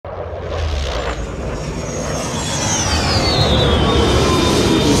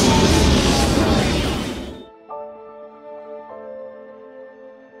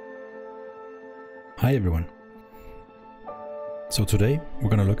Hi everyone. So today we're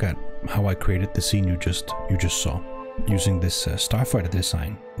going to look at how I created the scene you just saw using this starfighter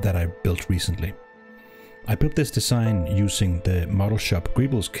design that I built recently. I built this design using the Model Shop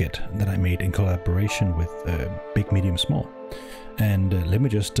Greebles kit that I made in collaboration with Big Medium Small. And let me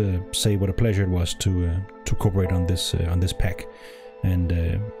just say what a pleasure it was to cooperate on this pack. And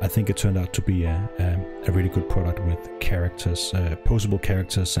I think it turned out to be a really good product with characters, posable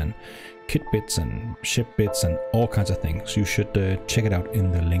characters and kit bits and ship bits and all kinds of things. You should check it out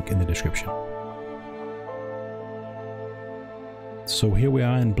in the link in the description. So here we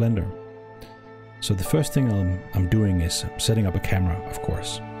are in Blender. So the first thing I'm doing is setting up a camera, of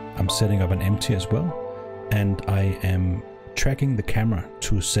course. I'm setting up an empty as well, and I am tracking the camera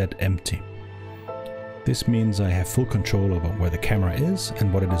to set empty. This means I have full control over where the camera is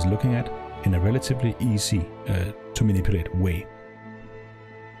and what it is looking at in a relatively easy to manipulate way.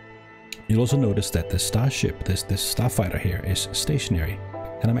 You'll also notice that the starship, this starfighter here, is stationary,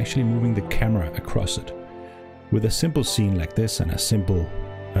 and I'm actually moving the camera across it. With a simple scene like this and a simple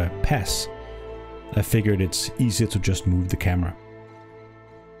pass, I figured it's easier to just move the camera.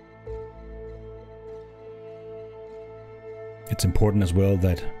 It's important as well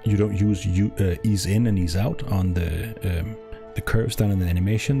that you don't use ease in and ease out on the curves down in the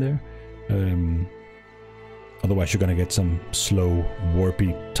animation there. Otherwise you're going to get some slow,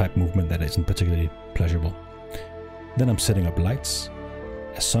 warpy type movement that isn't particularly pleasurable. Then I'm setting up lights,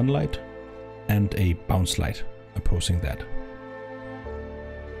 a sunlight and a bounce light opposing that.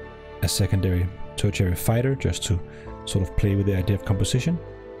 A secondary, tertiary fighter just to sort of play with the idea of composition.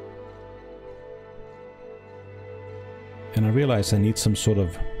 And I realize I need some sort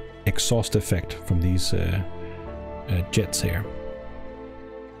of exhaust effect from these jets here.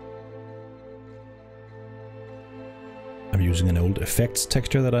 I'm using an old effects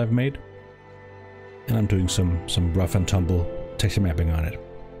texture that I've made, and I'm doing some rough and tumble texture mapping on it.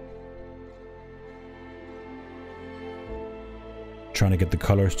 Trying to get the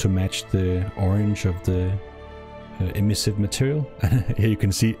colors to match the orange of the emissive material. Here you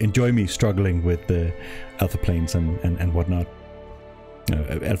can see, enjoy me struggling with the alpha planes and whatnot,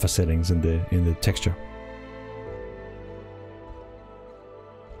 alpha settings in the texture.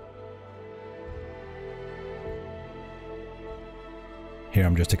 Here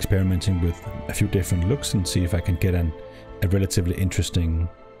I'm just experimenting with a few different looks and see if I can get a relatively interesting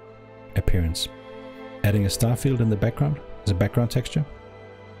appearance. Adding a star field in the background as a background texture.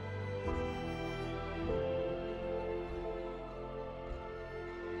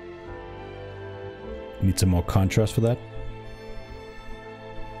 Need some more contrast for that.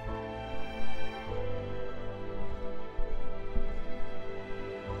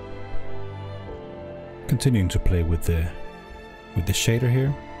 Continuing to play with the shader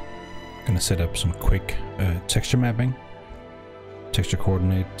here. Gonna set up some quick texture mapping, texture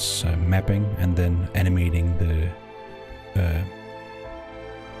coordinates, mapping, and then animating the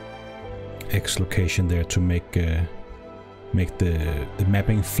X location there to make the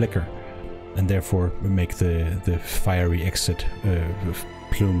mapping flicker, and therefore make the fiery exit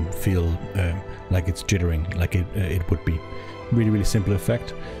plume feel like it's jittering, like it would be. Really simple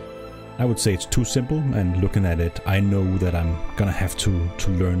effect. I would say it's too simple, and looking at it, I know that I'm gonna have to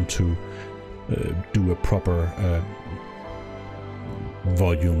learn to do a proper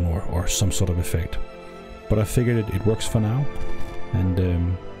volume or some sort of effect. But I figured it works for now,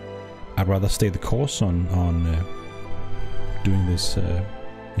 and I'd rather stay the course on doing this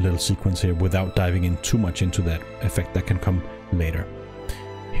little sequence here without diving in too much into that effect that can come later.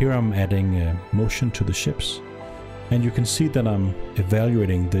 Here I'm adding motion to the ships, and you can see that I'm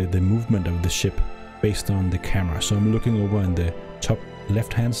evaluating the movement of the ship based on the camera. So I'm looking over on the top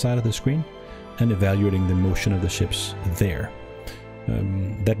left hand side of the screen and evaluating the motion of the ships there.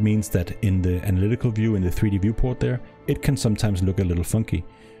 That means that in the analytical view, in the 3D viewport there, it can sometimes look a little funky,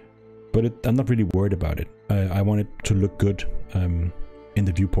 but I'm not really worried about it. I want it to look good in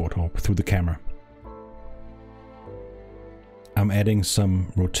the viewport or through the camera. I'm adding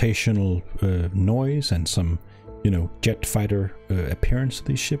some rotational noise and some, jet fighter appearance to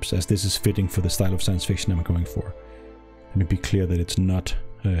these ships, as this is fitting for the style of science fiction I'm going for. Let me be clear that it's not,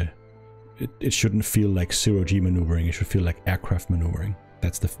 it shouldn't feel like zero-G maneuvering, it should feel like aircraft maneuvering.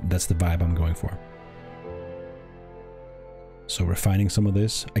 That's the vibe I'm going for. So refining some of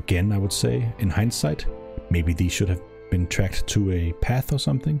this, again I would say, in hindsight, maybe these should have been tracked to a path or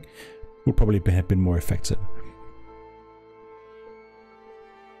something, would probably have been more effective.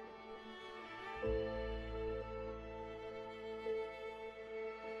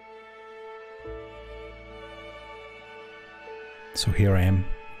 So here I am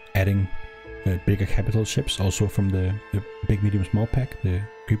adding bigger capital ships, also from the big, medium, small pack, the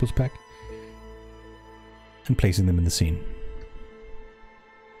People's Pack, and placing them in the scene.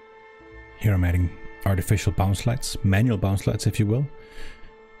 Here I'm adding artificial bounce lights, manual bounce lights if you will,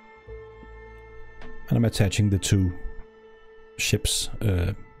 and I'm attaching the two ships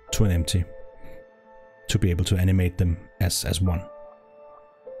to an empty to be able to animate them as one.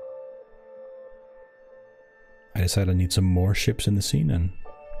 I decided I need some more ships in the scene and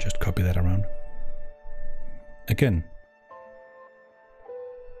just copy that around. Again,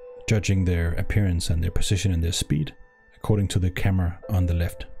 judging their appearance and their position and their speed according to the camera on the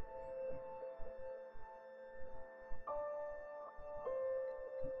left.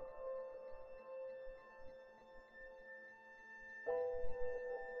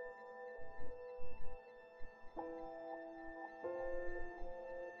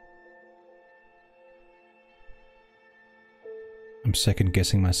 I'm second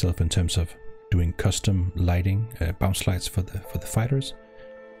guessing myself in terms of doing custom lighting, bounce lights for the fighters,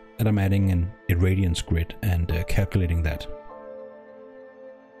 and I'm adding an irradiance grid and calculating that,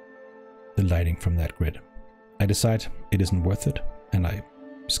 the lighting from that grid. I decide it isn't worth it, and I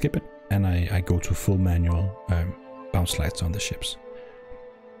skip it, and I go to full manual bounce lights on the ships.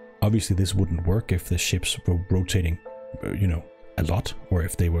 Obviously, this wouldn't work if the ships were rotating, you know, a lot, or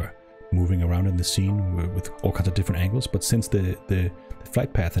if they were moving around in the scene with all kinds of different angles, but since the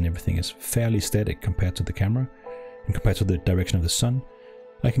flight path and everything is fairly static compared to the camera and compared to the direction of the sun,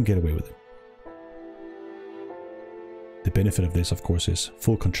 I can get away with it. The benefit of this, of course, is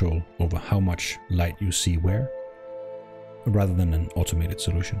full control over how much light you see where, rather than an automated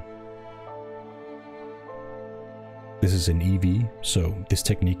solution. This is an EV, so this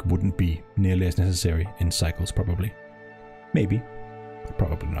technique wouldn't be nearly as necessary in cycles probably. Maybe, but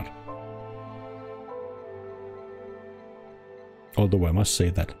probably not. Although I must say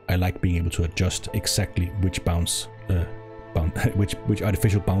that I like being able to adjust exactly which which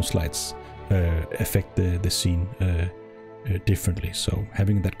artificial bounce lights affect the scene differently. So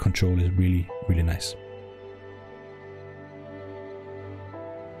having that control is really, really nice.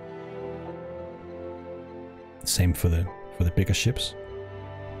 Same for the bigger ships.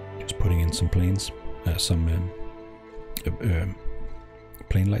 Just putting in some planes, some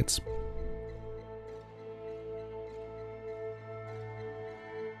plane lights.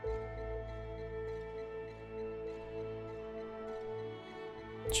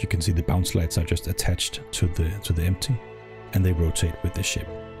 So you can see the bounce lights are just attached to the empty, and they rotate with the ship,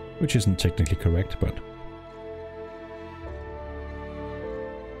 which isn't technically correct, but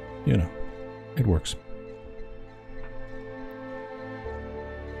you know, it works.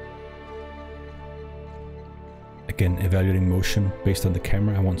 Again, evaluating motion based on the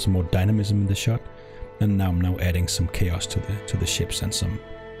camera. I want some more dynamism in the shot, and now I'm adding some chaos to the ships and some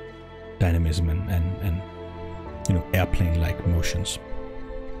dynamism and you know, airplane-like motions.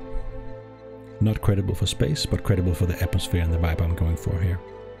 Not credible for space, but credible for the atmosphere and the vibe I'm going for here.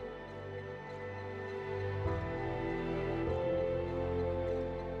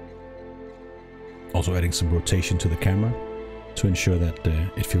 Also adding some rotation to the camera to ensure that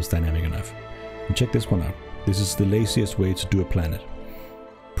it feels dynamic enough. And check this one out. This is the laziest way to do a planet.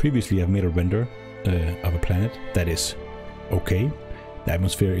 Previously I've made a render of a planet that is okay. The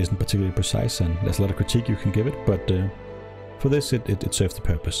atmosphere isn't particularly precise and there's a lot of critique you can give it, but for this it serves the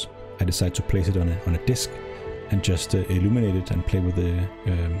purpose. I decided to place it on a disc and just illuminate it and play with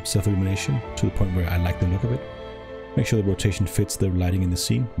the self-illumination to the point where I like the look of it. Make sure the rotation fits the lighting in the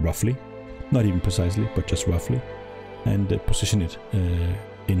scene, roughly. Not even precisely, but just roughly. And position it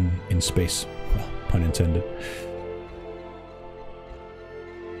in space. Well, pun intended.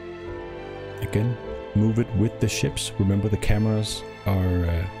 Again, move it with the ships. Remember, the cameras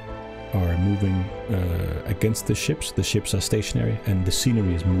are moving against the ships are stationary, and the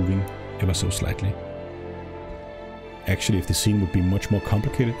scenery is moving ever so slightly. Actually, if the scene would be much more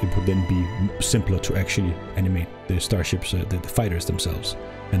complicated, it would then be simpler to actually animate the starships, the fighters themselves,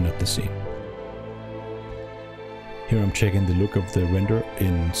 and not the scene. Here I'm checking the look of the render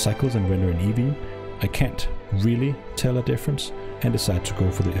in cycles and render in EV. I can't really tell a difference and decide to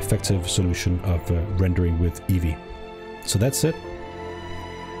go for the effective solution of rendering with EV. So that's it.